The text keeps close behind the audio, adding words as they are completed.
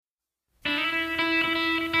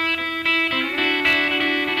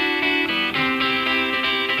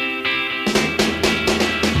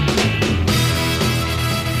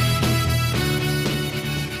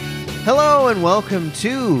and welcome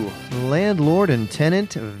to Landlord and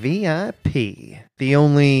Tenant VIP, the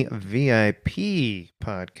only VIP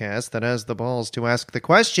podcast that has the balls to ask the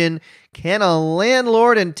question, can a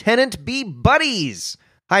landlord and tenant be buddies?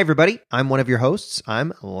 Hi, everybody. I'm one of your hosts.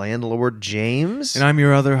 I'm Landlord James. And I'm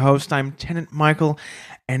your other host. I'm Tenant Michael,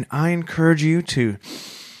 and I encourage you to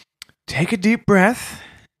take a deep breath,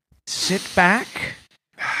 sit back,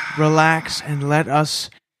 relax, and let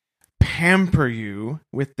us pamper you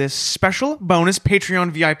with this special bonus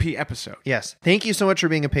Patreon VIP episode. Yes. Thank you so much for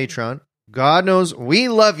being a patron. God knows we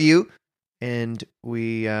love you, and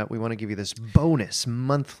we want to give you this bonus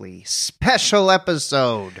monthly special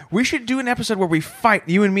episode. We should do an episode where we fight,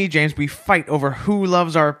 you and me, James, we fight over who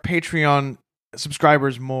loves our Patreon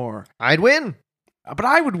subscribers more. I'd win. But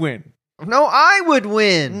I would win. No, I would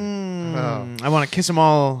win. I want to kiss them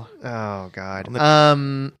all. Oh, God.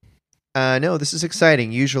 No, this is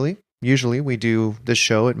exciting. Usually we do this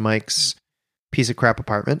show at Mike's piece of crap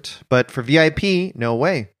apartment, but for VIP, no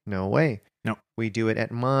way. No. We do it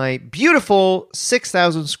at my beautiful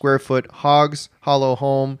 6,000 square foot Hogs Hollow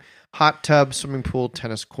home, hot tub, swimming pool,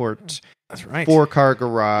 tennis court. That's right. 4-car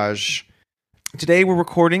garage. Today we're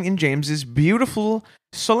recording in James's beautiful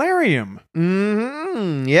solarium.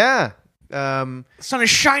 Mm-hmm. Yeah. Sun is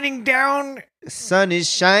shining down. Sun is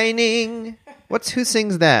shining. Who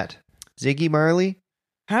sings that? Ziggy Marley?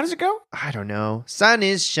 How does it go? I don't know. Sun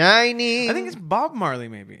is shining. I think it's Bob Marley,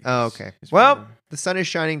 maybe. Oh, okay. Well, the sun is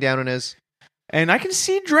shining down on us. And I can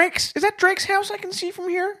see Drake's. Is that Drake's house I can see from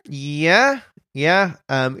here? Yeah. If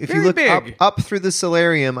Very you look big. up through the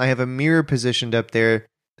solarium, I have a mirror positioned up there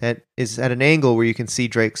that is at an angle where you can see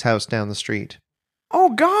Drake's house down the street.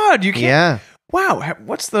 Oh, God. You can't. Yeah. Wow.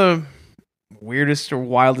 What's the weirdest or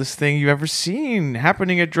wildest thing you've ever seen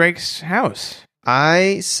happening at Drake's house?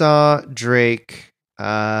 I saw Drake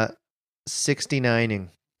 69ing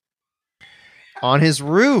on his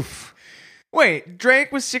roof. Wait,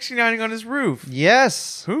 Drake was 69ing on his roof.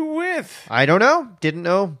 Yes. Who with? I don't know. Didn't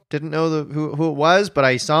know who it was, but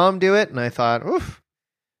I saw him do it, and I thought, oof.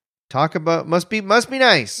 Talk about must be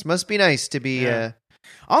nice. Must be nice to be. Yeah.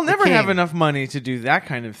 I'll never have enough money to do that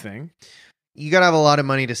kind of thing. You gotta have a lot of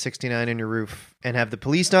money to 69 on your roof, and have the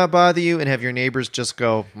police not bother you, and have your neighbors just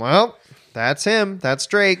go, well, that's him. That's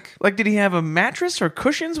Drake. Like, did he have a mattress or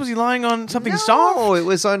cushions? Was he lying on something No, soft? it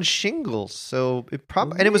was on shingles. So it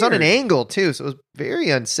and it was on an angle too. So it was very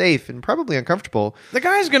unsafe and probably uncomfortable. The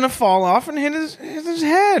guy's gonna fall off and hit his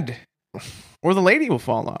head, or the lady will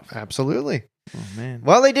fall off. Absolutely. Oh man.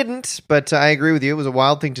 Well, they didn't, but I agree with you. It was a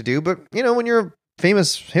wild thing to do. But when you're a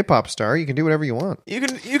famous hip hop star, you can do whatever you want. You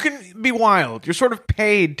can be wild. You're sort of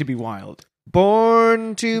paid to be wild.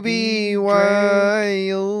 Born to be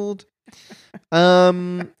wild.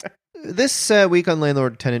 This week on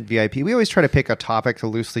Landlord Tenant VIP, we always try to pick a topic to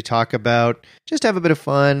loosely talk about, just have a bit of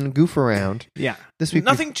fun, goof around. Yeah. This week,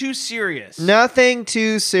 nothing too serious. Nothing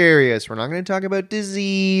too serious. We're not going to talk about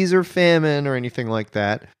disease or famine or anything like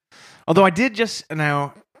that. Although I did just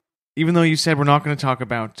now, even though you said we're not going to talk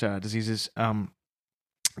about diseases,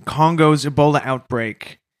 Congo's Ebola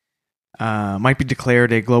outbreak might be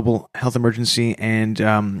declared a global health emergency, and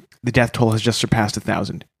the death toll has just surpassed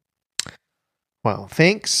 1,000. Well,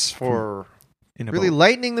 thanks for really Ebola.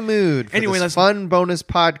 lightening the mood for Anyway, this fun bonus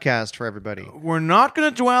podcast for everybody. We're not going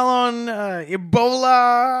to dwell on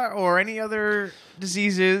Ebola or any other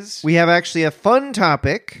diseases. We have actually a fun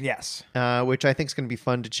topic, Yes. which I think is going to be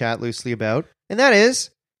fun to chat loosely about, and that is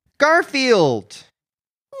Garfield.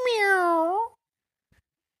 Meow.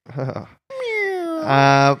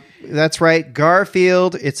 That's right,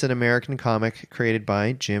 Garfield. It's an American comic created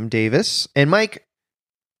by Jim Davis. And Mike,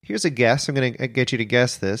 here's a guess. I'm going to get you to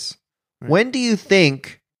guess this. Right. When do you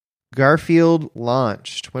think Garfield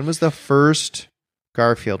launched? When was the first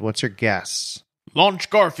Garfield? What's your guess? Launch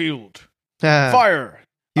Garfield. Fire.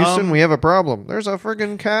 Houston, we have a problem. There's a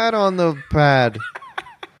friggin' cat on the pad.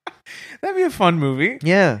 That'd be a fun movie.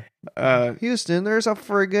 Yeah. Houston, there's a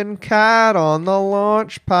friggin' cat on the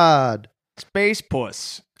launch pad. Space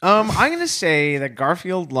Puss. I'm going to say that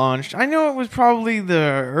Garfield launched, I know it was probably the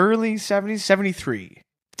early 70s, 73.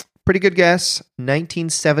 Pretty good guess.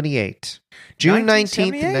 1978. June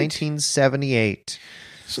 19th, 1978? 1978.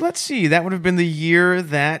 So let's see. That would have been the year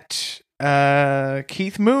that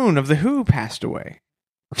Keith Moon of The Who passed away.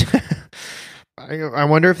 I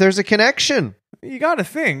wonder if there's a connection. You got to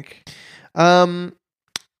think.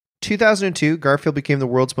 2002, Garfield became the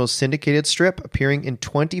world's most syndicated strip, appearing in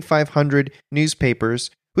 2,500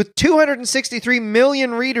 newspapers with 263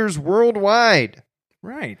 million readers worldwide.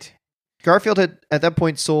 Right. Garfield had, at that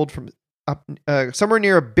point, sold from somewhere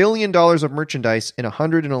near $1 billion of merchandise in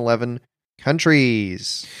 111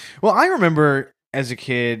 Countries. Well, I remember as a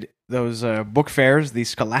kid those book fairs, these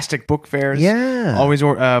Scholastic book fairs. Yeah. Always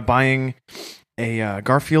buying a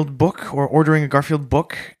Garfield book or ordering a Garfield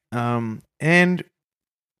book. And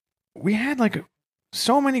we had like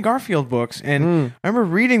so many Garfield books, and I remember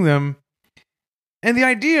reading them. And the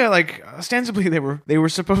idea, like, ostensibly they were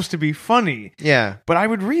supposed to be funny. Yeah. But I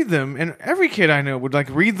would read them, and every kid I know would, like,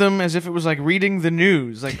 read them as if it was like reading the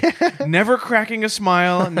news. Like, never cracking a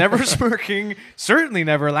smile, never smirking, certainly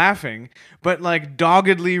never laughing, but, like,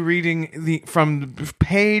 doggedly reading from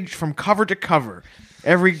cover to cover,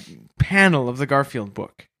 every panel of the Garfield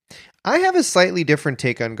book. I have a slightly different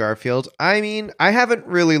take on Garfield. I mean, I haven't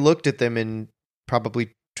really looked at them in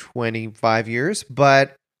probably 25 years,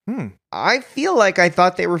 but I feel like I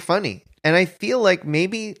thought they were funny, and I feel like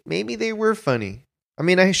maybe they were funny. I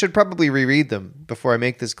mean, I should probably reread them before I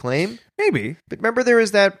make this claim. Maybe. But remember there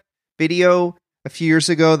was that video a few years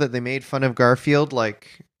ago that they made fun of Garfield?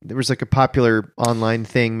 Like, there was like a popular online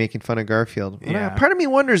thing making fun of Garfield. Yeah. Part of me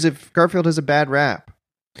wonders if Garfield has a bad rap.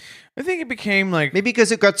 I think it became like... Maybe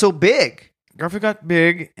because it got so big. Garfield got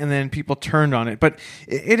big, and then people turned on it. But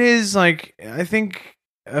it is like, I think...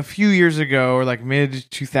 a few years ago, or like mid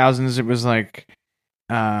 2000s, it was like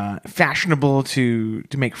fashionable to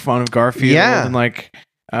make fun of Garfield. Yeah. And like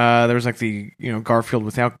there was like the Garfield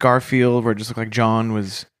without Garfield, where it just looked like John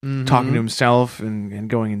was talking to himself and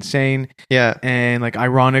going insane. Yeah. And like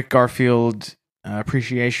ironic Garfield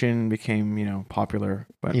appreciation became popular.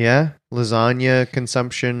 But yeah, lasagna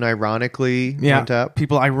consumption ironically went up.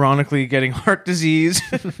 People ironically getting heart disease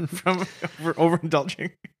from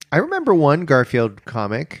overindulging. I remember one Garfield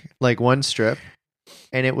comic, like one strip,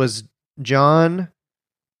 and it was John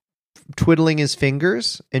twiddling his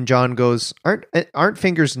fingers, and John goes, "Aren't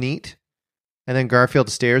fingers neat?" And then Garfield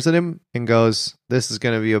stares at him and goes, "This is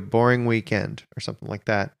going to be a boring weekend," or something like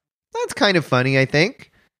that. That's kind of funny, I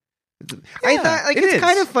think. I thought, like, it's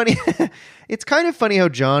kind of funny. It's kind of funny how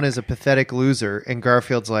John is a pathetic loser, and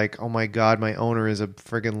Garfield's like, "Oh my god, my owner is a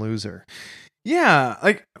friggin' loser." Yeah,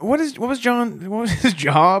 like what was his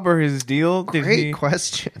job or his deal? Great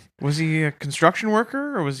question. Was he a construction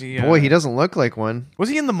worker, or was he? Boy, he doesn't look like one. Was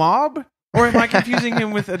he in the mob, or am I confusing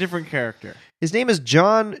him with a different character? His name is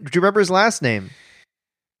John. Do you remember his last name?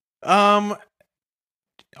 In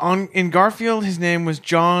Garfield, his name was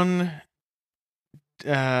John.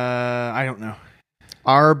 I don't know.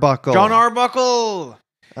 Arbuckle. John Arbuckle.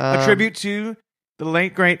 A tribute to the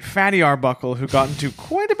late great Fatty Arbuckle, who got into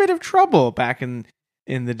quite a bit of trouble back in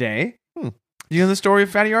the day. Do you know the story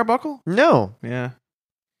of Fatty Arbuckle? No. Yeah.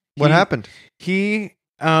 What happened? He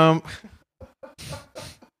he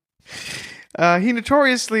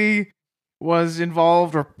notoriously was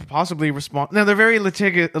involved or possibly responsible. Now, they're a very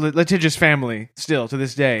litigious family still to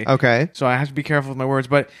this day. Okay. So I have to be careful with my words,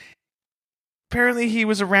 but apparently he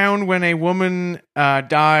was around when a woman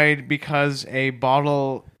died because a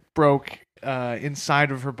bottle broke inside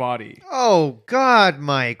of her body. Oh God,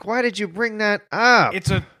 Mike, why did you bring that up? It's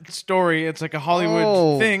a story. It's like a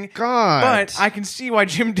Hollywood thing. God. But I can see why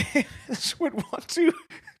Jim Davis would want to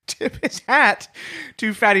tip his hat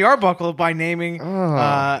to Fatty Arbuckle by naming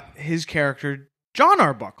his character John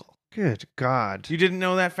Arbuckle. Good God. You didn't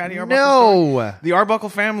know that Fatty Arbuckle story? No. The Arbuckle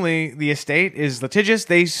family, the estate is litigious.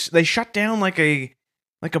 They shut down like a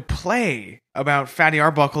play about Fatty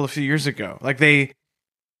Arbuckle a few years ago. Like they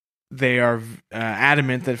are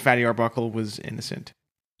adamant that Fatty Arbuckle was innocent.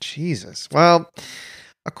 Jesus. Well,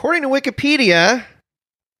 according to Wikipedia,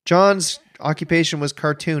 John's occupation was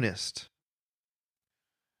cartoonist.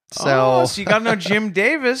 So you got to know Jim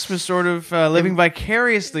Davis was sort of living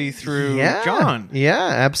vicariously through John. Yeah,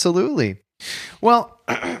 absolutely. Well,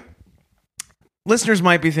 listeners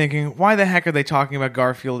might be thinking, why the heck are they talking about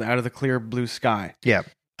Garfield out of the clear blue sky? Yeah.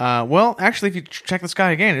 Well, actually, if you check the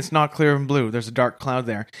sky again, it's not clear and blue. There's a dark cloud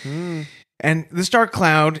there. And this dark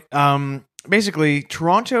cloud, basically,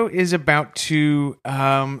 Toronto is about to...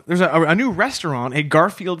 there's a new restaurant, a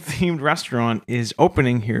Garfield-themed restaurant, is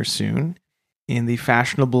opening here soon in the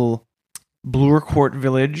fashionable Bloor Court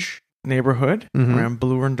Village neighborhood, around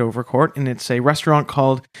Bloor and Dovercourt, and it's a restaurant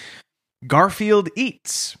called Garfield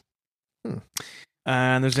Eats.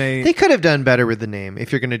 And there's They could have done better with the name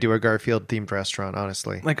if you're going to do a Garfield themed restaurant,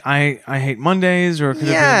 honestly. Like I Hate Mondays, or it could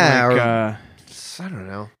have been like I don't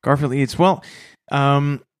know. Garfield Eats. Well,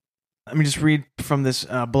 let me just read from this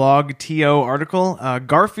blog TO article.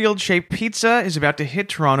 Garfield shaped pizza is about to hit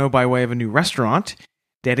Toronto by way of a new restaurant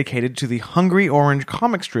dedicated to the hungry orange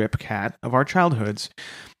comic strip cat of our childhoods.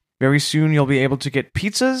 Very soon you'll be able to get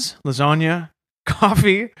pizzas, lasagna,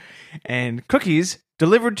 coffee, and cookies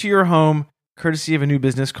delivered to your home, courtesy of a new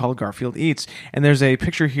business called Garfield Eats. And there's a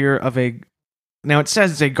picture here of a Now it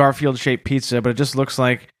says it's a Garfield-shaped pizza, but it just looks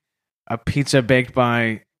like a pizza baked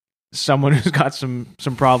by someone who's got some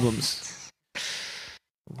problems.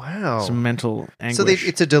 Wow. Some mental anguish. So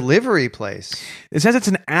it's a delivery place. It says it's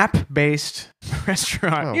an app-based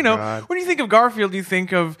restaurant. Oh, God. When you think of Garfield, you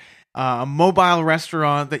think of a mobile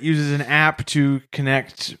restaurant that uses an app to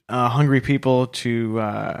connect hungry people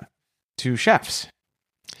to chefs.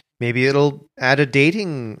 Maybe it'll add a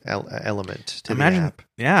dating element to the app.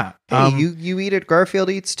 Yeah. Hey, you eat at Garfield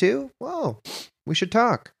Eats too? Whoa, we should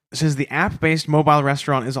talk. It says the app-based mobile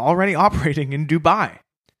restaurant is already operating in Dubai.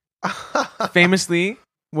 Famously,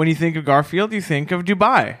 when you think of Garfield, you think of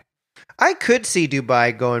Dubai. I could see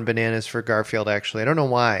Dubai going bananas for Garfield, actually. I don't know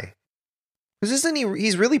why. Because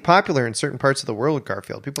he's really popular in certain parts of the world,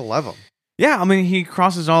 Garfield. People love him. Yeah, I mean, he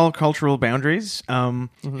crosses all cultural boundaries.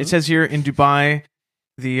 It says here in Dubai,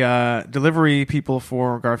 the delivery people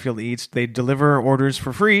for Garfield Eats, they deliver orders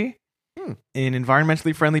for free in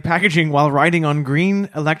environmentally friendly packaging while riding on green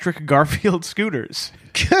electric Garfield scooters.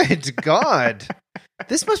 Good God.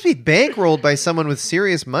 This must be bankrolled by someone with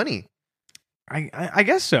serious money. I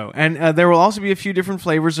guess so. And there will also be a few different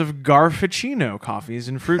flavors of Garfuccino coffees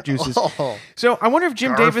and fruit juices. So I wonder if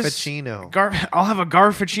Jim Davis... I'll have a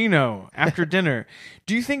Garfuccino after dinner.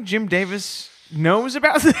 Do you think Jim Davis knows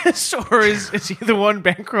about this? Or is he the one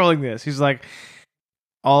bankrolling this? He's like,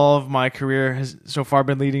 all of my career has so far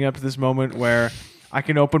been leading up to this moment where I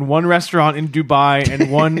can open one restaurant in Dubai and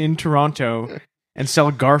one in Toronto and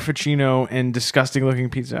sell Garfuccino and disgusting looking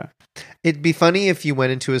pizza. It'd be funny if you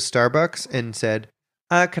went into a Starbucks and said,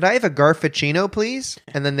 could I have a Garfuccino, please?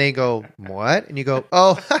 And then they go, what? And you go,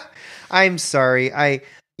 oh, I'm sorry. I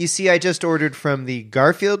just ordered from the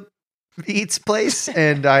Garfield Eats place,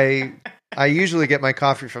 and I usually get my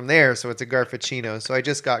coffee from there, so it's a Garfuccino. So I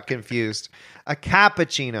just got confused. A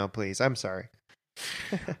cappuccino, please. I'm sorry.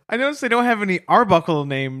 I noticed they don't have any Arbuckle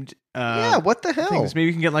named. Yeah, what the hell? Things. Maybe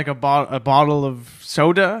you can get like a bottle of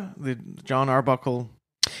soda, the John Arbuckle.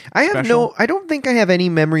 I don't think I have any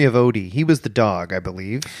memory of Odie. He was the dog, I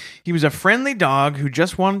believe. He was a friendly dog who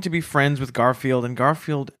just wanted to be friends with Garfield, and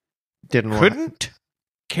Garfield couldn't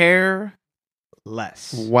care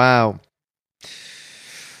less. Wow.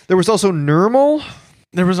 There was also Nermal.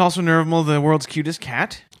 The world's cutest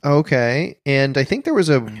cat. Okay. And I think there was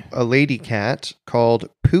a lady cat called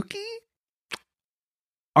Pookie?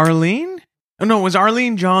 Arlene? Oh, no, was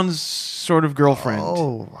Arlene John's sort of girlfriend?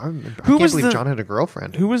 Oh, I can't believe John had a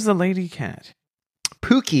girlfriend. Who was the lady cat?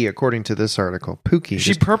 Pookie, according to this article. Pookie. Is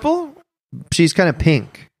she purple? She's kind of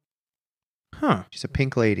pink. Huh. She's a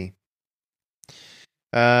pink lady.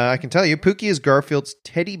 I can tell you, Pookie is Garfield's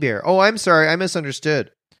teddy bear. Oh, I'm sorry. I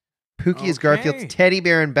misunderstood. Pookie is Garfield's teddy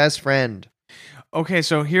bear and best friend. Okay,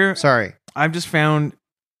 so here... Sorry. I've just found...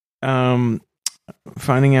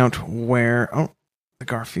 finding out where... Oh, the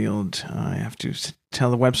Garfield. I have to tell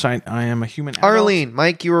the website I am a human adult. Arlene.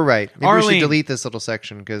 Mike, you were right. Maybe Arlene. we should delete this little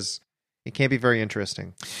section because it can't be very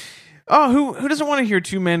interesting. Oh, who doesn't want to hear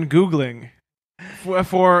two men Googling?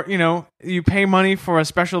 For you pay money for a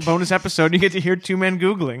special bonus episode, you get to hear two men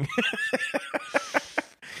Googling.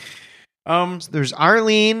 So there's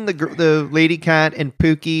Arlene, the lady cat, and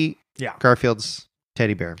Pookie, Garfield's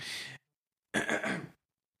teddy bear.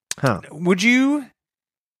 Huh. Would you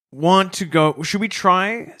want to go? Should we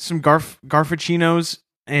try some Garfuccinos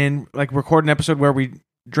and like record an episode where we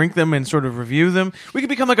drink them and sort of review them? We could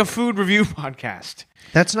become like a food review podcast.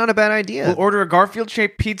 That's not a bad idea. We'll order a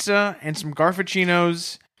Garfield-shaped pizza and some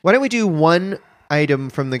Garfuccinos. Why don't we do one item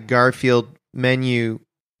from the Garfield menu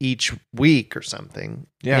each week or something?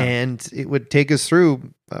 Yeah. And it would take us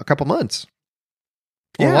through a couple months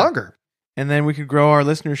or longer. And then we could grow our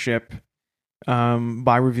listenership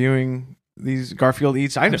by reviewing these Garfield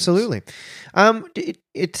Eats items. Absolutely.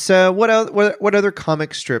 It's what other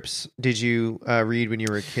comic strips did you read when you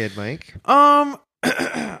were a kid, Mike?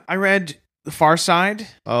 I read The Far Side.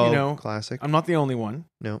 Oh, classic. I'm not the only one.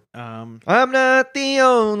 No. I'm not the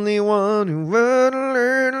only one who would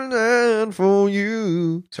learn for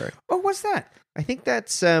you. Sorry. Oh, what's that? I think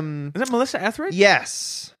that's Is that Melissa Etheridge?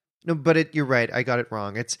 Yes. No, but you're right. I got it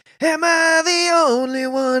wrong. It's Am I the only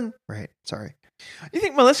one? Right. Sorry. You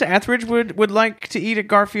think Melissa Etheridge would like to eat at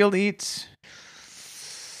Garfield Eats?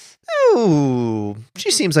 Oh,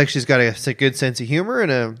 she seems like she's got a good sense of humor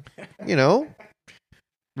and a,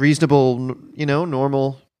 reasonable,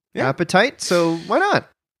 normal appetite. So why not?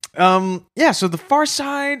 So The Far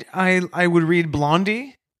Side, I would read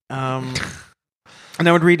Blondie, and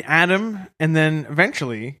I would read Adam, and then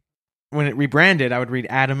eventually, when it rebranded, I would read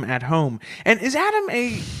Adam at Home. And is Adam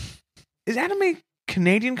a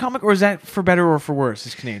Canadian comic, or is that For Better or For Worse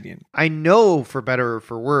is Canadian? I know For Better or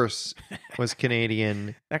For Worse was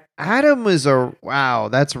Canadian. Adam was wow,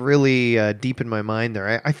 that's really deep in my mind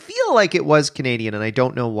there. I feel like it was Canadian, and I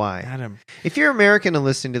don't know why. Adam. If you're American and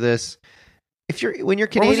listening to this, when you're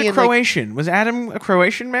Canadian, or was it Croatian? Was Adam a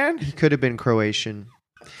Croatian man? He could have been Croatian.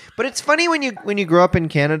 But it's funny when you grow up in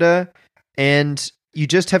Canada and you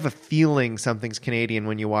just have a feeling something's Canadian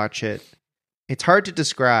when you watch it. It's hard to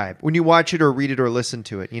describe when you watch it or read it or listen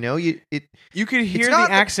to it. You know, you could hear the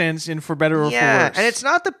accents in For Better or For Worse. And it's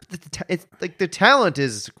not it's like the talent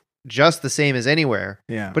is just the same as anywhere.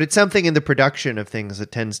 Yeah, but it's something in the production of things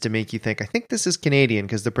that tends to make you think, I think this is Canadian,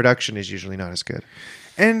 because the production is usually not as good.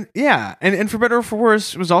 And and For Better or For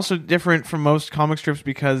Worse was also different from most comic strips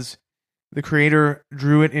because the creator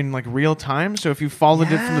drew it in like real time. So if you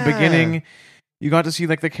followed it from the beginning, you got to see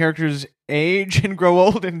like the characters age and grow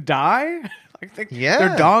old and die. I think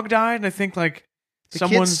their dog died, and I think like the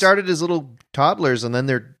kids started as little toddlers, and then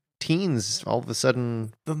they're teens all of a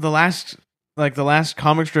sudden. The last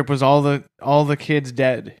comic strip was all the kids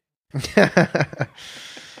dead.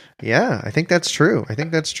 Yeah, I think that's true. Have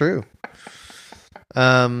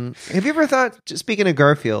you ever thought, speaking of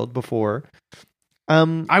Garfield before,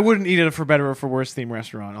 I wouldn't eat at a For Better or For Worse theme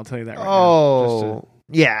restaurant, I'll tell you that right now. Oh,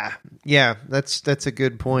 yeah, that's a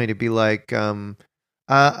good point. It'd be like a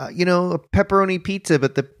pepperoni pizza,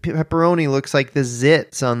 but the pepperoni looks like the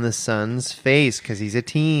zits on the son's face because he's a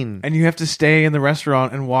teen. And you have to stay in the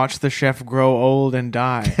restaurant and watch the chef grow old and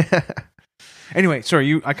die. Anyway,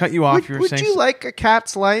 sorry, I cut you off. Would you like a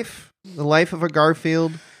cat's life? The life of a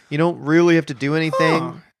Garfield? You don't really have to do anything.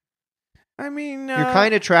 Huh. I mean... you're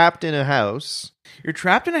kind of trapped in a house. You're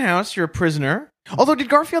trapped in a house. You're a prisoner. Although, did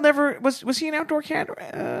Garfield ever... Was he an outdoor cat?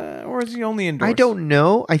 Or is he only indoors? I don't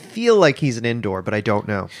know. I feel like he's an indoor, but I don't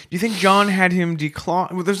know. Do you think John had him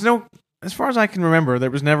declawed? Well, there's no... As far as I can remember,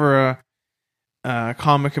 there was never a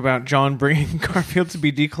comic about John bringing Garfield to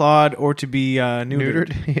be declawed or to be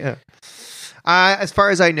neutered. Yeah. As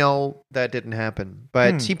far as I know, that didn't happen.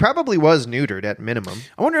 But he probably was neutered at minimum.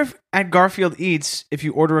 I wonder if at Garfield Eats, if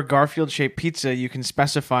you order a Garfield-shaped pizza, you can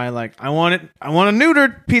specify, like, I want a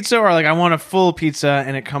neutered pizza, or, like, I want a full pizza,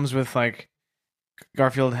 and it comes with, like,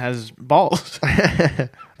 Garfield has balls.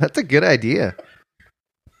 That's a good idea.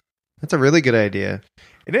 That's a really good idea.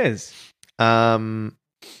 It is. I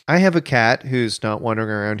have a cat who's not wandering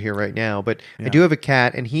around here right now, but I do have a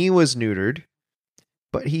cat, and he was neutered.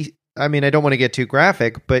 But I don't want to get too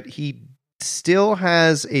graphic, but he still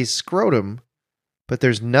has a scrotum, but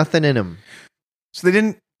there's nothing in him. So they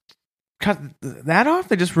didn't cut that off?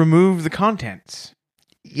 They just removed the contents?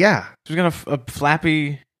 Yeah. So he's got a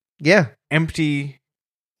flappy, empty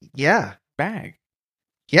bag.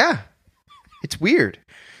 Yeah. It's weird.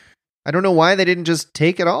 I don't know why they didn't just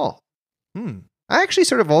take it all. I actually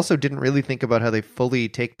sort of also didn't really think about how they fully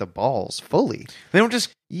take the balls. Fully. They don't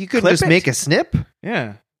just You could just make a snip?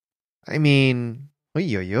 Yeah. I mean,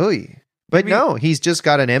 oy. But no, he's just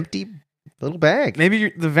got an empty little bag. Maybe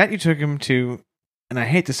the vet you took him to, and I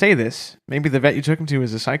hate to say this, maybe the vet you took him to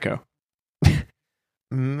is a psycho.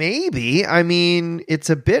 Maybe. I mean, it's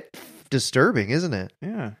a bit disturbing, isn't it?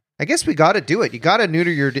 Yeah. I guess we got to do it. You got to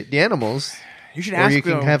neuter your animals. You should or ask. You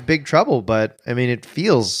can have big trouble, but I mean, it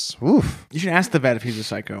feels. Oof. You should ask the vet if he's a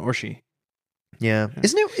psycho or she. Yeah.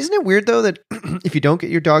 Isn't it weird though that if you don't get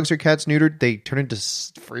your dogs or cats neutered, they turn into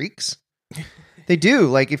freaks? They do.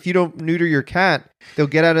 Like if you don't neuter your cat, they'll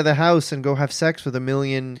get out of the house and go have sex with a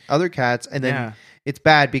million other cats, and then it's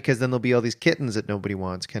bad because then there'll be all these kittens that nobody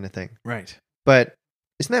wants, kind of thing. Right. But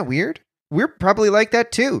isn't that weird? We're probably like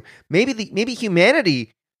that too. Maybe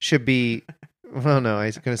humanity should be. Well, no,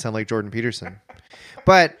 it's going to sound like Jordan Peterson.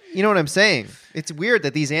 But you know what I'm saying? It's weird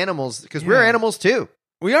that these animals, because we're animals too.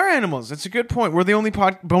 We are animals. That's a good point. We're the only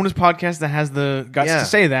bonus podcast that has the guts to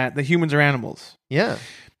say that humans are animals. Yeah.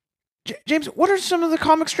 James, what are some of the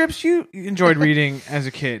comic strips you enjoyed reading as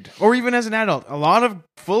a kid or even as an adult? A lot of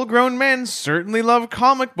full-grown men certainly love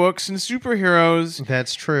comic books and superheroes.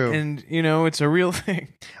 That's true. And, it's a real thing.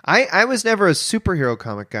 I was never a superhero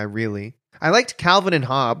comic guy, really. I liked Calvin and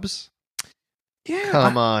Hobbes. Yeah.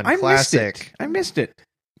 Come on, classic. I missed it.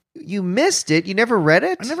 You missed it? You never read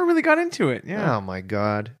it? I never really got into it, yeah. Oh, my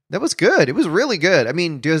God. That was good. It was really good. I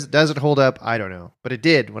mean, does it hold up? I don't know. But it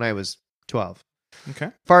did when I was 12. Okay.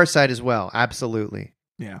 Far Side as well. Absolutely.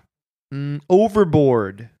 Yeah.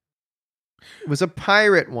 Overboard. It was a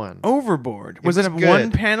pirate one. Overboard. Was it a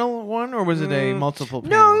one-panel one, or was it a multiple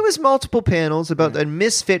panel? No, it was multiple panels about a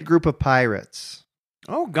misfit group of pirates.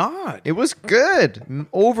 Oh, God. It was good.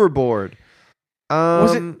 Overboard.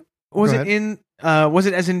 Was it in Was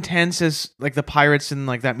it as intense as like the pirates in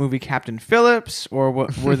like that movie Captain Phillips, or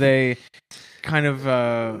what were they kind of?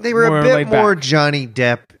 They were a bit more back? Johnny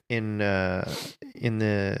Depp in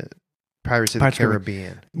the Pirates of the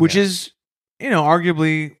Caribbean, which is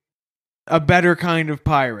arguably a better kind of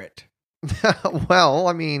pirate. Well,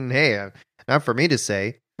 I mean, hey, not for me to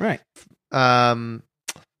say, right?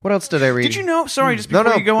 What else did I read? Did you know? Sorry, just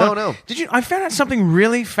before you go on. No. Did you? I found out something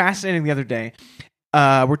really fascinating the other day.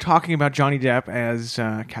 We're talking about Johnny Depp as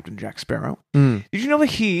Captain Jack Sparrow. Did you know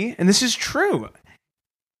that and this is true,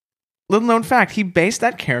 little known fact, he based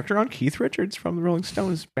that character on Keith Richards from the Rolling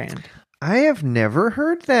Stones band. I have never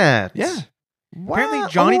heard that. Yeah. Wow.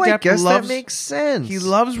 Apparently Johnny Depp I guess that makes sense. He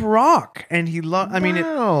loves rock, and he loves. I mean,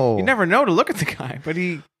 you never know to look at the guy, but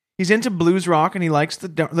he's into blues rock, and he likes the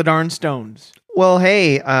darn Stones. Well,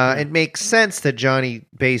 hey, it makes sense that Johnny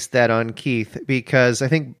based that on Keith, because I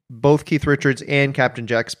think both Keith Richards and Captain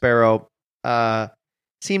Jack Sparrow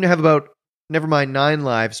seem to have about, never mind 9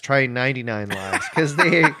 lives, try 99 lives, because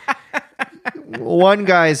one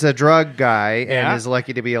guy's a drug guy and is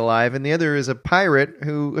lucky to be alive, and the other is a pirate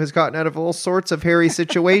who has gotten out of all sorts of hairy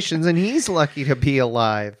situations, and he's lucky to be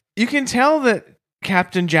alive. You can tell that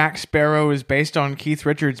Captain Jack Sparrow is based on Keith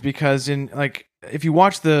Richards because if you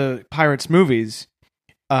watch the Pirates movies,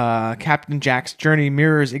 Captain Jack's journey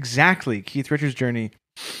mirrors exactly Keith Richards' journey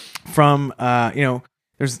from,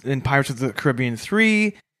 there's in Pirates of the Caribbean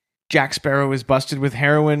 3, Jack Sparrow is busted with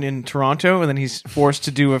heroin in Toronto, and then he's forced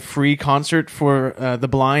to do a free concert for the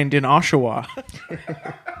blind in Oshawa.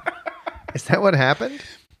 Is that what happened?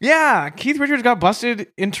 Yeah, Keith Richards got busted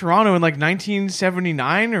in Toronto in like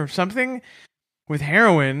 1979 or something with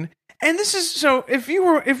heroin. And this is so if we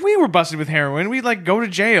were busted with heroin, we'd like go to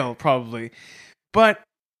jail probably. But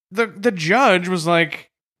the judge was like,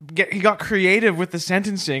 he got creative with the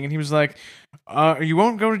sentencing, and he was like, you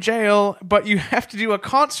won't go to jail, but you have to do a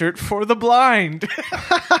concert for the blind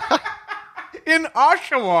in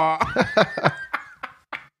Oshawa.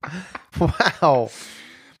 Wow.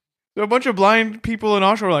 So a bunch of blind people in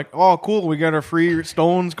Oshawa were like, oh, cool, we got a free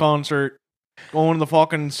Stones concert. Going to the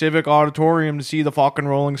fucking Civic Auditorium to see the fucking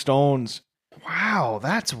Rolling Stones. Wow,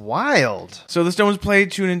 that's wild. So the Stones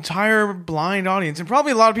played to an entire blind audience, and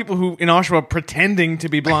probably a lot of people who in Oshawa pretending to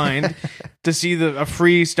be blind to see a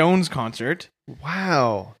free Stones concert.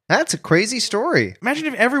 Wow, that's a crazy story. Imagine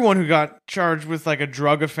if everyone who got charged with like a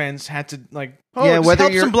drug offense had to whether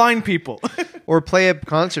help some blind people or play a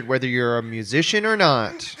concert, whether you're a musician or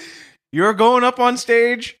not. You're going up on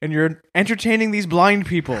stage and you're entertaining these blind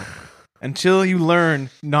people until you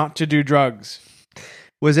learn not to do drugs.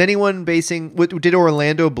 Was anyone did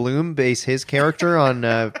Orlando Bloom base his character on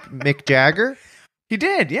Mick Jagger? He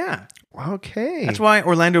did, yeah. Okay. That's why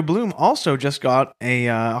Orlando Bloom also just got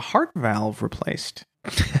a heart valve replaced.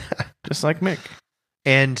 Just like Mick.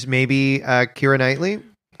 And maybe Keira Knightley,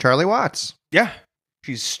 Charlie Watts. Yeah.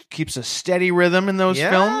 She keeps a steady rhythm in those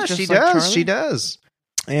films. Just she does. Charlie. She does.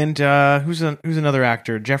 And who's another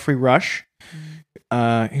actor? Jeffrey Rush.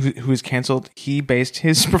 Who was canceled. He based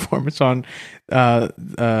his performance on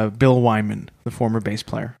Bill Wyman, the former bass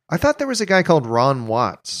player. I thought there was a guy called Ron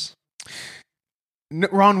Watts. No,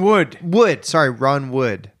 Ron Wood. Ron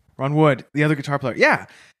Wood. Ron Wood, the other guitar player. Yeah.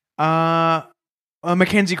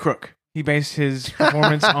 Mackenzie Crook. He based his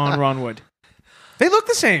performance on Ron Wood. They look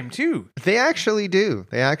the same, too. They actually do.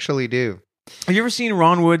 Have you ever seen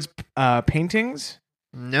Ron Wood's paintings?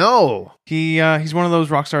 No. He's one of those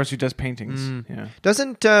rock stars who does paintings. Yeah.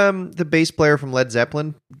 Doesn't the bass player from Led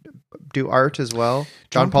Zeppelin do art as well?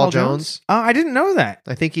 John Paul Jones? I didn't know that.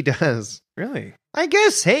 I think he does. Really? I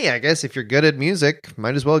guess if you're good at music,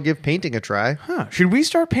 might as well give painting a try. Huh. Should we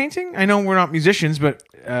start painting? I know we're not musicians, but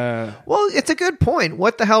well, it's a good point.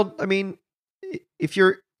 What the hell? I mean, if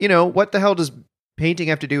you're, what the hell does painting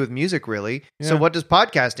have to do with music, really? Yeah. So what does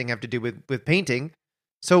podcasting have to do with painting?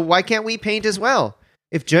 So why can't we paint as well?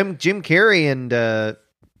 If Jim Carrey and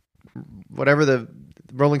whatever the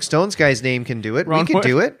Rolling Stones guy's name can do it, we can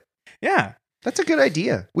do it. Yeah, that's a good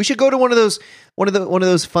idea. We should go to one of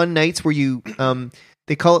those fun nights where you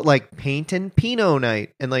they call it like paint and Pinot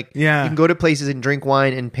night, and you can go to places and drink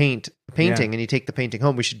wine and painting, and you take the painting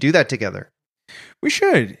home. We should do that together. We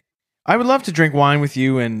should. I would love to drink wine with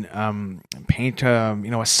you and paint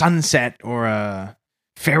a sunset or a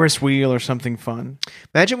Ferris wheel or something fun.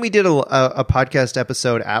 Imagine we did a podcast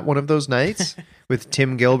episode at one of those nights with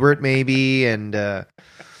Tim Gilbert maybe, and I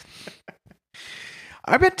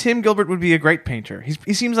bet Tim Gilbert would be a great painter.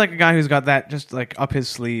 He seems like a guy who's got that just like up his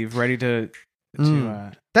sleeve, ready to.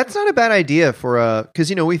 That's not a bad idea for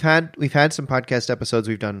because we've had some podcast episodes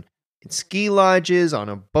we've done in ski lodges, on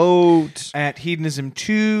a boat. At Hedonism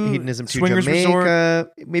 2. Hedonism 2 Swingers Jamaica.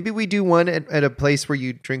 Resort. Maybe we do one at a place where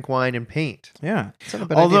you drink wine and paint. Yeah. That's not a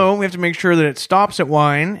bad Although idea. we have to make sure that it stops at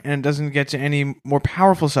wine and doesn't get to any more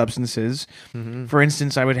powerful substances. Mm-hmm. For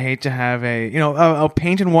instance, I would hate to have a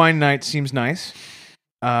paint and wine night seems nice.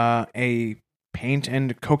 A paint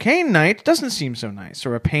and cocaine night doesn't seem so nice.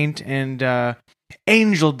 Or a paint and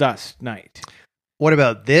angel dust night. What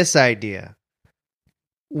about this idea?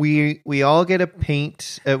 We all get a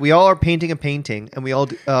paint. We all are painting a painting, and we all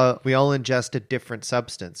ingest a different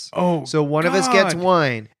substance. Oh, so one of us gets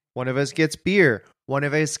wine, one of us gets beer, one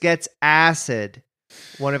of us gets acid,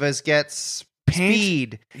 one of us gets paint?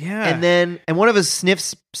 speed, Yeah, and one of us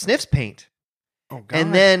sniffs paint. Oh, God.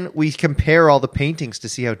 And then we compare all the paintings to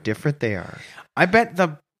see how different they are. I bet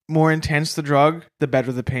the more intense the drug, the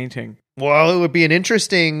better the painting. Well, it would be an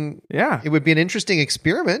interesting Yeah.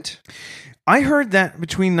 experiment. I heard that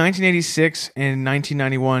between 1986 and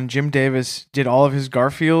 1991, Jim Davis did all of his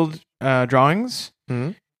Garfield drawings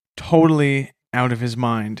totally out of his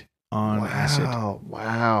mind on acid.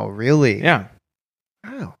 Wow, really? Yeah.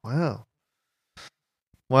 Wow.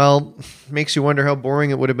 Well, makes you wonder how boring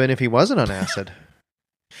it would have been if he wasn't on acid.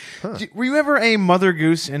 Huh. Were you ever a Mother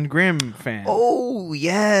Goose and Grimm fan? Oh,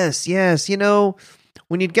 yes. You know,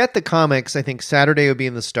 when you'd get the comics, I think Saturday would be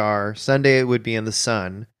in the Star, Sunday it would be in the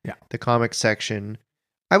Sun, the comic section.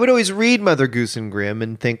 I would always read Mother Goose and Grimm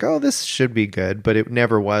and think, oh, this should be good, but it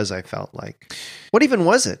never was, I felt like. What even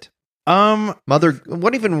was it?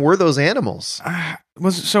 What even were those animals?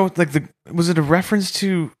 Was it a reference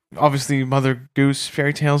to obviously Mother Goose,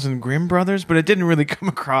 fairy tales, and Grimm brothers? But it didn't really come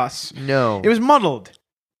across. No. It was muddled.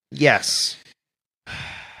 Yes.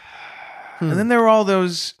 And then there were all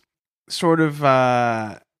those sort of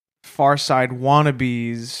Far Side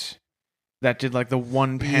wannabes that did like the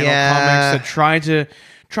one panel comics that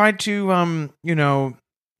tried to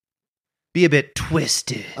be a bit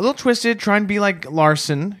twisted. A little twisted, trying to be like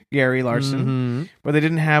Gary Larson, but they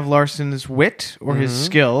didn't have Larson's wit or his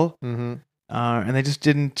skill, and they just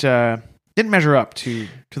didn't measure up to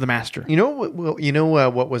the master. You know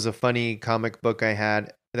what was a funny comic book I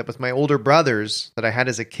had that was my older brother's that I had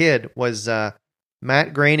as a kid was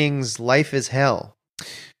Matt Groening's Life is Hell.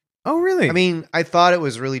 Oh, really? I mean, I thought it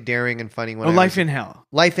was really daring and funny. Life in Hell.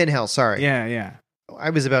 Life in Hell, sorry. Yeah.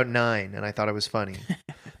 I was about 9, and I thought it was funny.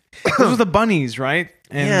 Those were the bunnies, right?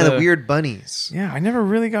 And the weird bunnies. Yeah, I never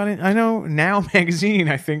really got in. I know Now Magazine,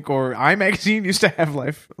 I think, or iMagazine used to have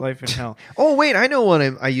Life in Hell. Oh, wait, I know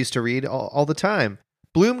one I used to read all the time.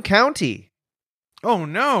 Bloom County. Oh,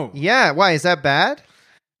 no. Yeah, why? Is that bad?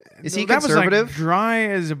 Is he conservative? That was like dry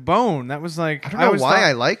as a bone. That was like... I don't know why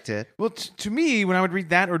I liked it. Well, to me, when I would read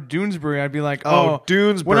that or Doonesbury, I'd be like,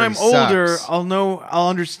 Doonesbury when I'm sucks. older, I'll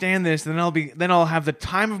understand this, and then I'll have the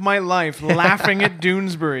time of my life laughing at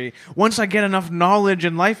Doonesbury. Once I get enough knowledge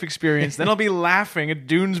and life experience, then I'll be laughing at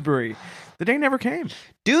Doonesbury. The day never came.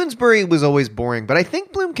 Doonesbury was always boring, but I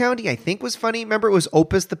think Bloom County, was funny. Remember, it was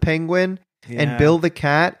Opus the penguin and Bill the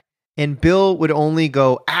cat, and Bill would only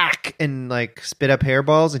go ack and like spit up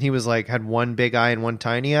hairballs, and he was like had one big eye and one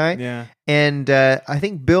tiny eye. Yeah, and I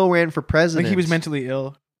think Bill ran for president. Like he was mentally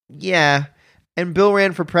ill. Yeah, and Bill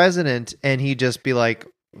ran for president, and he'd just be like,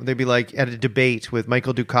 they'd be like at a debate with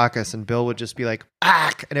Michael Dukakis, and Bill would just be like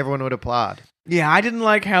ack, and everyone would applaud. Yeah, I didn't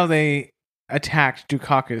like how they attacked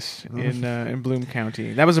Dukakis in Bloom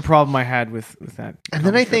County. That was a problem I had with that. And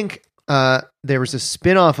then I think there was a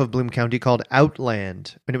spin-off of Bloom County called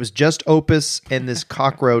Outland, and it was just Opus and this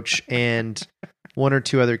cockroach and one or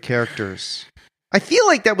two other characters. I feel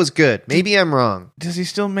like that was good. Maybe I'm wrong. Does he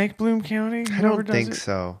still make Bloom County? I don't think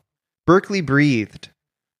so. Berkeley Breathed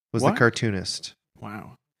was the cartoonist.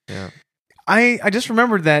 Wow. Yeah. I just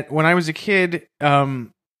remembered that when I was a kid,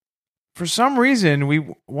 for some reason, we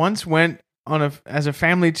once went as a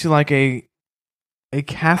family to like a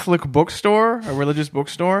Catholic bookstore, a religious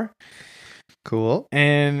bookstore. Cool.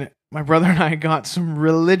 And my brother and I got some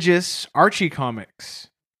religious Archie comics.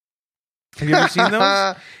 Have you ever seen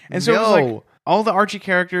those? And so it was like all the Archie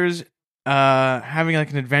characters having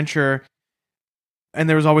like an adventure, and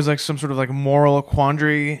there was always like some sort of like moral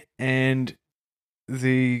quandary, and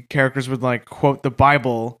the characters would like quote the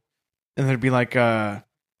Bible, and there'd be like an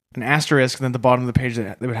asterisk, and then at the bottom of the page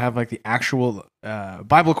they would have like the actual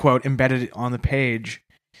Bible quote embedded on the page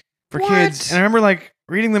for kids. And I remember like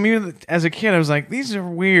reading them even as a kid. I was like, these are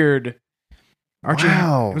weird. Archie,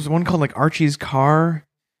 wow. There was one called like Archie's Car,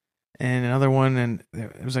 and another one, and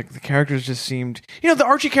it was like the characters just seemed, the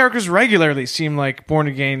Archie characters regularly seem like born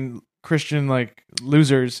again Christian like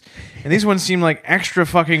losers, and these ones seem like extra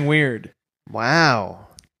fucking weird. Wow.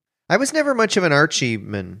 I was never much of an Archie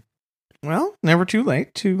man. Well, never too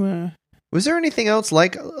late to. Was there anything else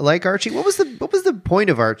like Archie? What was the point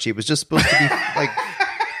of Archie? It was just supposed to be like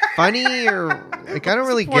funny, or like I don't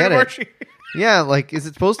really get it. Archie? Yeah, like is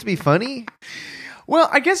it supposed to be funny? Well,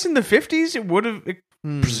 I guess in the 50s it would have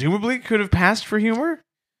presumably could have passed for humor.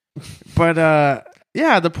 But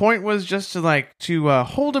yeah, the point was just to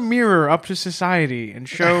hold a mirror up to society and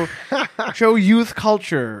show youth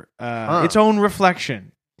culture its own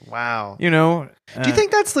reflection. Wow. You know, do you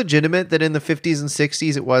think that's legitimate that in the 50s and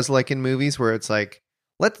 60s it was like in movies where it's like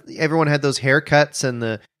everyone had those haircuts and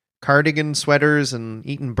the cardigan sweaters and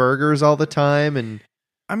eating burgers all the time, and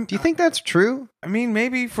do you think that's true? I mean,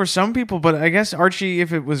 maybe for some people, but I guess Archie,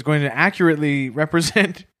 if it was going to accurately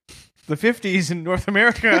represent the 50s in North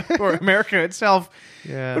America or America itself,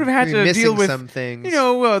 would have had to deal with some things. You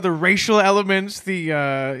know, the racial elements, the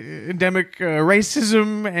endemic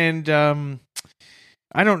racism, and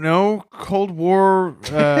I don't know, Cold War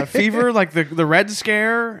fever, like the Red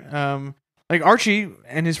Scare. Like Archie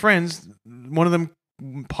and his friends, one of them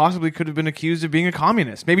possibly could have been accused of being a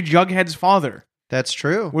communist. Maybe Jughead's father. That's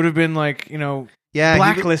true. Would have been like, you know,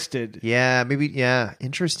 blacklisted. Maybe.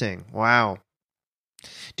 Interesting. Wow.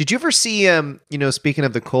 Did you ever see, speaking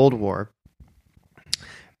of the Cold War,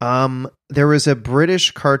 there was a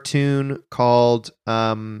British cartoon called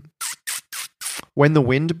When the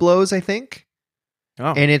Wind Blows, I think.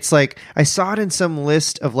 Oh. And it's like, I saw it in some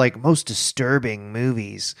list of like most disturbing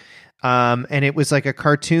movies. And it was like a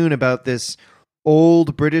cartoon about this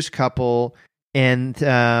old British couple, and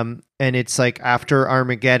it's like after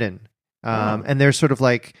Armageddon. And they're sort of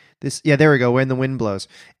like this. Yeah, there we go. When the Wind Blows.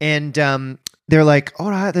 And they're like, all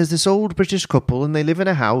right, there's this old British couple and they live in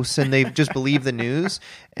a house and they just believe the news.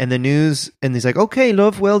 And he's like, okay,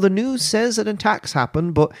 love, well, the news says that attacks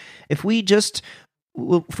happen, but if we just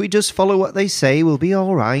follow what they say, we'll be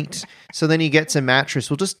all right. So then he gets a mattress.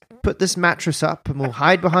 We'll just put this mattress up and we'll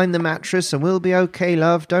hide behind the mattress and we'll be okay,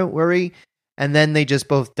 love. Don't worry. And then they just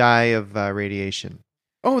both die of radiation.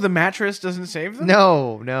 Oh, the mattress doesn't save them?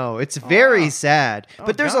 No. It's very sad.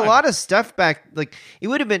 But there's a lot of stuff back. Like, it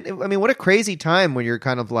would have been, I mean, what a crazy time when you're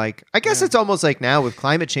kind of like, I guess it's almost like now with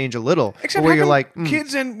climate change a little. Except where you're like,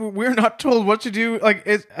 kids and we're not told what to do. Like,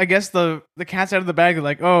 I guess the cat's out of the bag. They're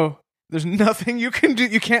like, oh, there's nothing you can do.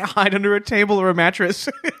 You can't hide under a table or a mattress.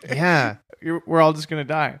 Yeah. We're all just going to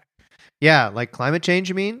die. Yeah, like climate change,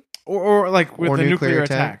 you mean? Or like with the nuclear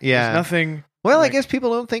attack. Yeah. There's nothing. Well, I guess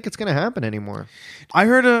people don't think it's going to happen anymore. I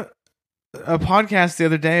heard a podcast the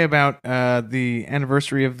other day about the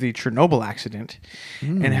anniversary of the Chernobyl accident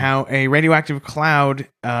and how a radioactive cloud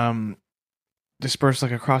dispersed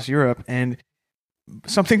like across Europe, and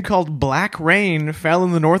something called black rain fell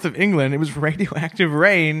in the north of England. It was radioactive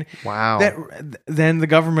rain. Wow. Then the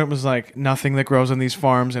government was like, nothing that grows on these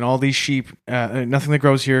farms and all these sheep, nothing that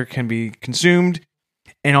grows here can be consumed,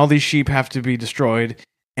 and all these sheep have to be destroyed.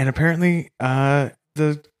 And apparently,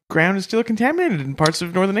 the ground is still contaminated in parts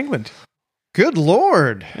of northern England. Good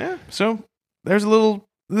Lord. Yeah. So there's a little.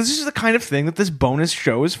 This is the kind of thing that this bonus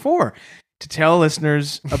show is for, to tell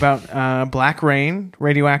listeners about black rain,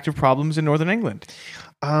 radioactive problems in northern England.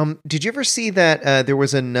 Did you ever see that there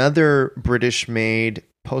was another British-made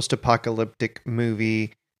post-apocalyptic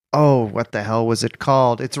movie? Oh, what the hell was it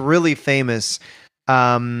called? It's really famous.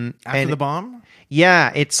 After the bomb?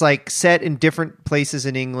 Yeah, it's like set in different places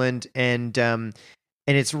in England, and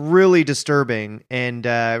it's really disturbing, and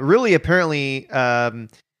really apparently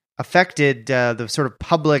affected the sort of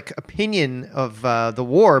public opinion of the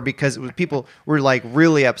war, because people were like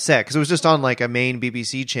really upset because it was just on like a main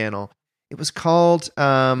BBC channel. It was called.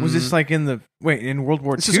 Was this like in World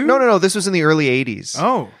War II? No. This was in the early 80s.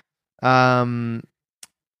 Oh.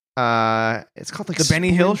 It's called like The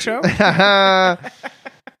Benny Hill Show.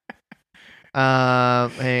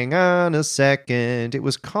 Hang on a second. It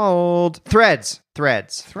was called Threads.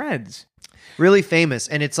 Really famous,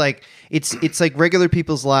 and it's like regular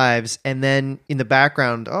people's lives, and then in the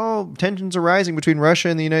background, tensions are rising between Russia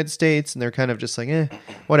and the United States, and they're kind of just like,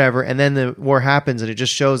 whatever. And then the war happens, and it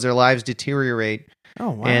just shows their lives deteriorate. Oh,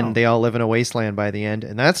 wow. And they all live in a wasteland by the end,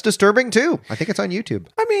 and that's disturbing too. I think it's on YouTube.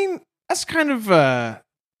 I mean, that's kind of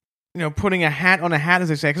putting a hat on a hat, as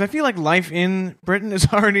they say, because I feel like life in Britain is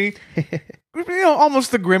already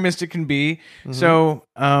almost the grimmest it can be. Mm-hmm. So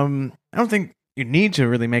I don't think you need to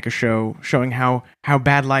really make a show showing how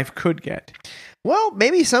bad life could get. Well,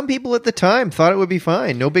 maybe some people at the time thought it would be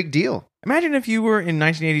fine. No big deal. Imagine if you were in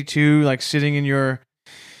 1982, like sitting in your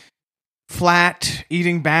flat,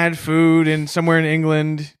 eating bad food in somewhere in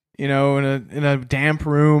England, in a damp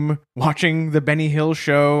room, watching the Benny Hill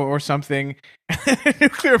Show or something, and then a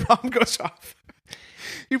nuclear bomb goes off.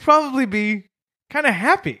 You'd probably be kind of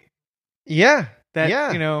happy. Yeah. That,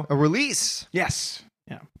 yeah. you know. A release. Yes.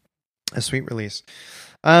 Yeah. A sweet release.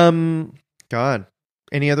 God.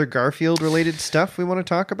 Any other Garfield related stuff we want to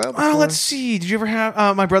talk about? Let's see. Did you ever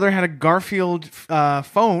have... my brother had a Garfield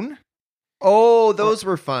phone. Oh, those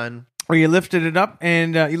were fun. Where you lifted it up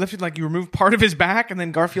and you removed part of his back and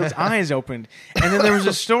then Garfield's eyes opened. And then there was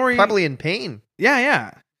a story... Probably in pain.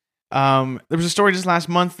 Yeah. There was a story just last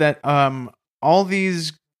month that all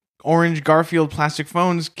these orange Garfield plastic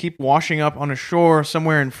phones keep washing up on a shore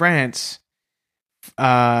somewhere in France.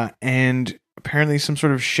 And apparently some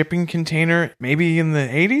sort of shipping container, maybe in the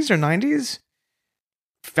 80s or 90s,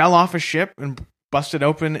 fell off a ship and busted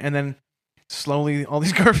open, and then slowly all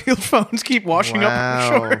these Garfield phones keep washing up on the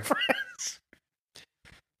shore in France.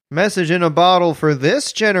 Message in a bottle for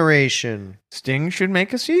this generation. Sting should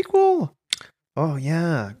make a sequel. Oh,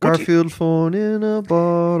 yeah. Garfield phone in a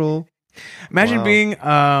bottle. Imagine being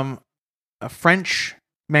a French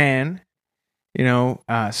man,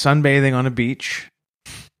 sunbathing on a beach,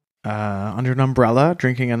 under an umbrella,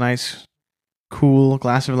 drinking a nice, cool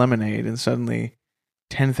glass of lemonade, and suddenly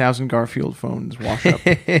 10,000 Garfield phones wash up.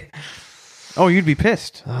 Oh, you'd be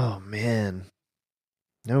pissed. Oh, man.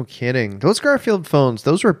 No kidding. Those Garfield phones,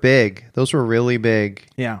 those were big. Those were really big.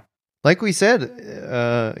 Yeah. Like we said,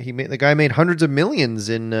 the guy made hundreds of millions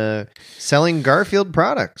in selling Garfield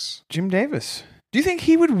products. Jim Davis. Do you think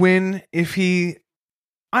he would win if he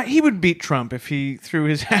would beat Trump if he threw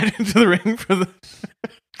his hat into the ring for the...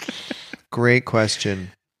 Great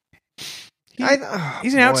question.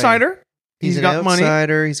 He's an outsider. He's an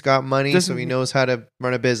outsider. He's got money, so he knows how to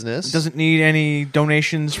run a business. Doesn't need any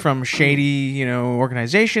donations from shady,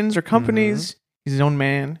 organizations or companies. Mm-hmm. He's his own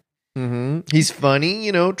man. Mm-hmm. He's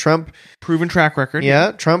funny, Trump. Proven track record.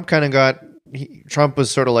 Yeah, Trump kind of Trump was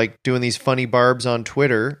sort of like doing these funny barbs on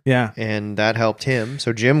Twitter. Yeah. And that helped him.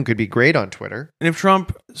 So Jim could be great on Twitter. And if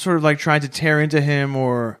Trump sort of like tried to tear into him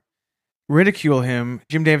or ridicule him,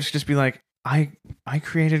 Jim Davis could just be like, I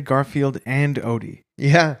created Garfield and Odie.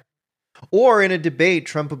 Yeah. Or in a debate,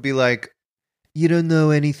 Trump would be like, you don't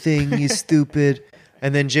know anything, you stupid.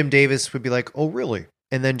 And then Jim Davis would be like, oh, really?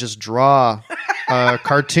 And then just draw a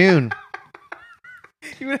cartoon.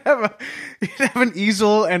 You'd have an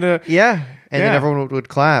easel and a... Yeah. And then everyone would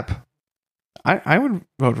clap. I would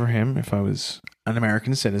vote for him if I was an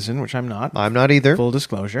American citizen, which I'm not. I'm not either. Full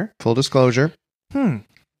disclosure. I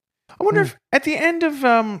wonder if at the end of...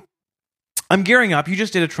 I'm gearing up. You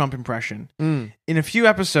just did a Trump impression. In a few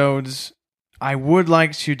episodes, I would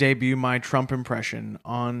like to debut my Trump impression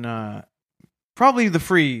on probably the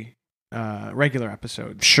free regular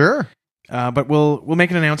episodes. Sure. But we'll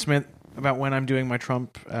make an announcement about when I'm doing my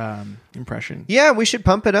Trump impression. Yeah, we should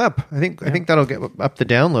pump it up. I think that'll get up the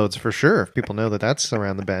downloads for sure if people know that that's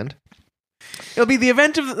around the bend. It'll be the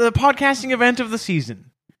podcasting event of the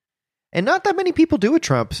season. And not that many people do a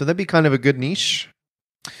Trump, so that'd be kind of a good niche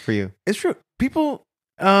for you. It's true. People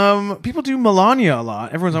do Melania a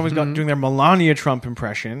lot. Everyone's always doing their Melania Trump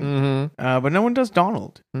impression, but no one does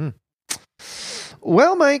Donald.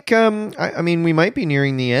 Well, Mike, I mean, we might be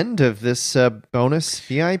nearing the end of this bonus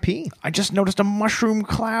VIP. I just noticed a mushroom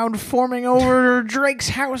cloud forming over Drake's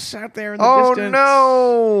house out there in the distance. Oh,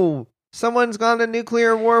 no! Someone's gone to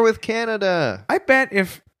nuclear war with Canada. I bet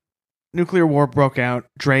if nuclear war broke out,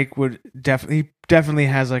 Drake would definitely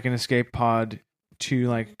has like an escape pod to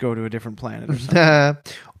like go to a different planet or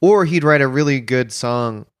something. Or he'd write a really good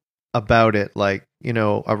song about it, like,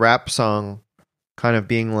 a rap song kind of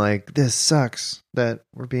being like, this sucks that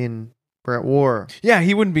we're at war. Yeah,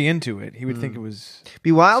 he wouldn't be into it. He would think it was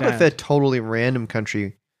be wild sad. if a totally random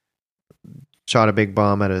country shot a big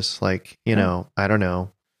bomb at us, like, I don't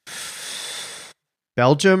know,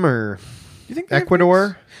 Belgium or you think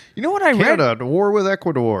Ecuador? You know what I read? Canada at war with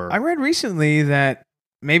Ecuador. I read recently that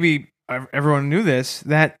maybe everyone knew this,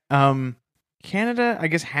 that Canada, I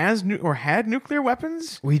guess, had nuclear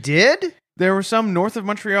weapons. We did? There were some north of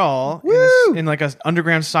Montreal in like an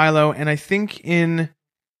underground silo, and I think in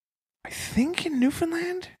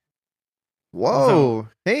Newfoundland. Whoa!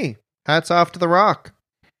 Hey, hats off to the Rock.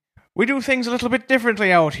 We do things a little bit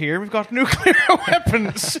differently out here. We've got nuclear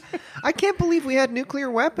weapons. I can't believe we had nuclear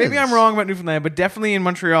weapons. Maybe I'm wrong about Newfoundland, but definitely in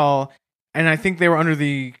Montreal, and I think they were under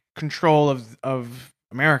the control of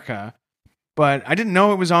America. But I didn't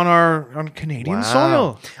know it was on Canadian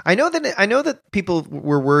soil. I know that people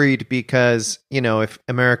were worried because, if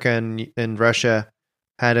America and Russia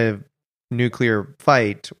had a nuclear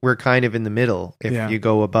fight, we're kind of in the middle if you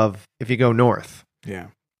go north. Yeah.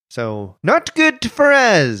 So not good for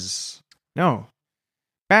us. No.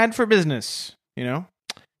 Bad for business,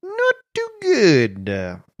 Not too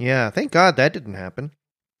good. Yeah, thank God that didn't happen.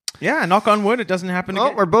 Yeah, knock on wood, it doesn't happen Oh,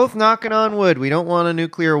 again. we're both knocking on wood. We don't want a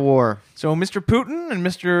nuclear war. So Mr. Putin and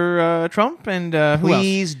Mr. Trump and who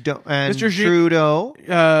Please don't. And Mr. Trudeau.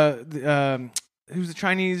 Who's the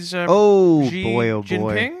Chinese? Oh Xi boy!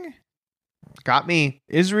 Jinping? Got me.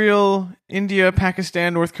 Israel, India,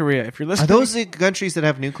 Pakistan, North Korea. If you're Are listening, those the countries that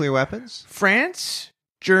have nuclear weapons? France,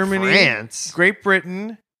 Germany, France. Great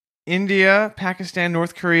Britain, India, Pakistan,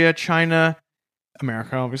 North Korea, China,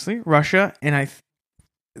 America, obviously, Russia, and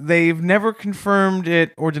they've never confirmed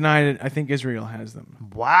it or denied it. I think Israel has them.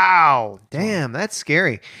 Wow. Damn, that's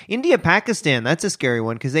scary. India, Pakistan, that's a scary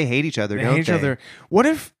one because they hate each other, They don't hate each they? other. What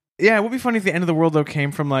if? Yeah, it would be funny if the end of the world though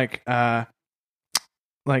came from like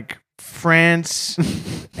France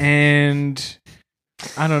and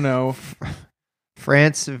I don't know,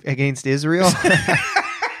 France against Israel?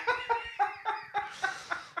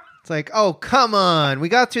 It's like, oh, come on. We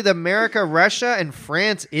got through the America, Russia, and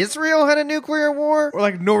France, Israel had a nuclear war? or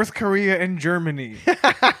like North Korea and Germany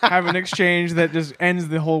have an exchange that just ends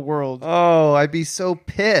the whole world. Oh, I'd be so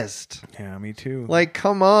pissed. Yeah, me too. Like,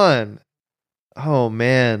 come on. Oh,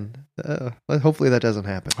 man. Hopefully that doesn't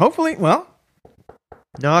happen. Hopefully, well,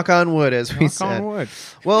 Knock on wood, as we knock said. on wood.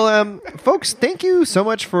 Well, folks, thank you so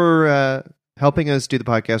much for helping us do the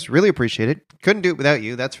podcast. Really appreciate it. Couldn't do it without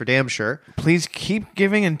you. That's for damn sure. Please keep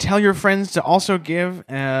giving and tell your friends to also give.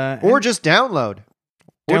 Or and just download.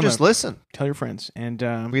 Or just listen. tell your friends. And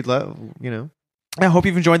We'd love, I hope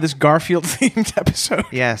you've enjoyed this Garfield themed episode.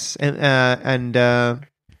 Yes, and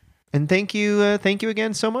thank you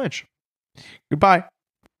again so much. Goodbye.